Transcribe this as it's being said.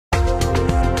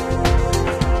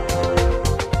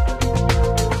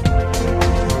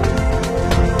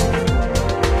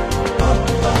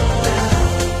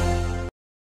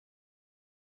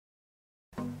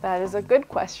That is a good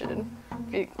question,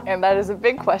 and that is a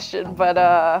big question, but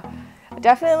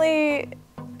definitely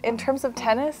in terms of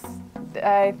tennis,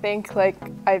 I think like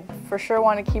I for sure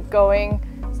want to keep going.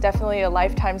 It's definitely a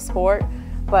lifetime sport,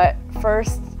 but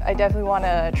first I definitely want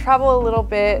to travel a little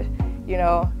bit, you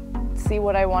know, see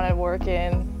what I want to work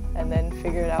in, and then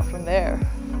figure it out from there.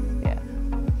 Yeah.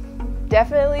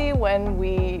 Definitely when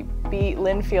we beat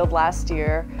Linfield last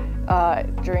year,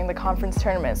 during the conference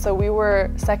tournament. So we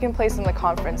were second place in the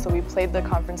conference, so we played the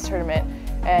conference tournament,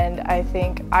 and I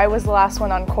think I was the last one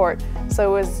on court,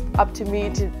 so it was up to me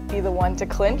to be the one to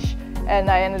clinch, and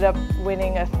I ended up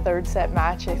winning a third set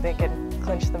match, I think, and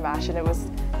clinched the match, and it was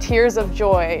tears of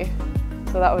joy,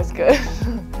 so that was good.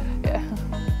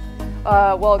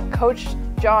 Yeah. Well, Coach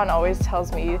John always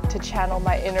tells me to channel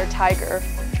my inner tiger,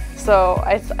 so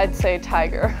I'd say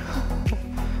tiger.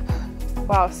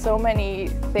 Wow, so many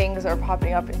things are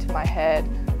popping up into my head.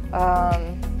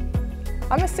 I'm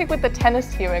gonna stick with the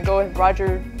tennis team and go with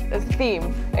Roger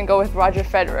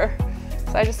Federer.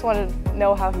 So I just want to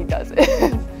know how he does it.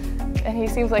 And he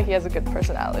seems like he has a good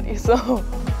personality, so.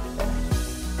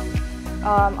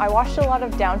 I watched a lot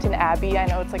of Downton Abbey. I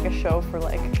know it's like a show for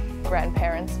like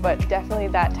grandparents, but definitely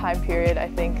that time period, I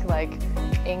think like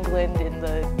England in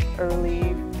the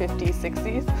early 50s,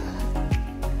 60s.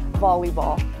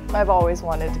 Volleyball. I've always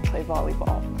wanted to play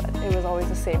volleyball, but it was always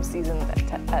the same season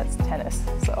as tennis,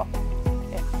 so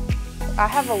yeah. I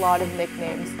have a lot of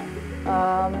nicknames.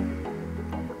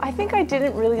 I think I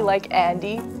didn't really like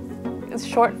Andy. It's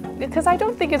short, because I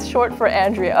don't think it's short for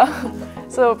Andrea.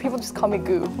 So people just call me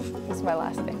Gu. It's my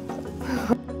last name.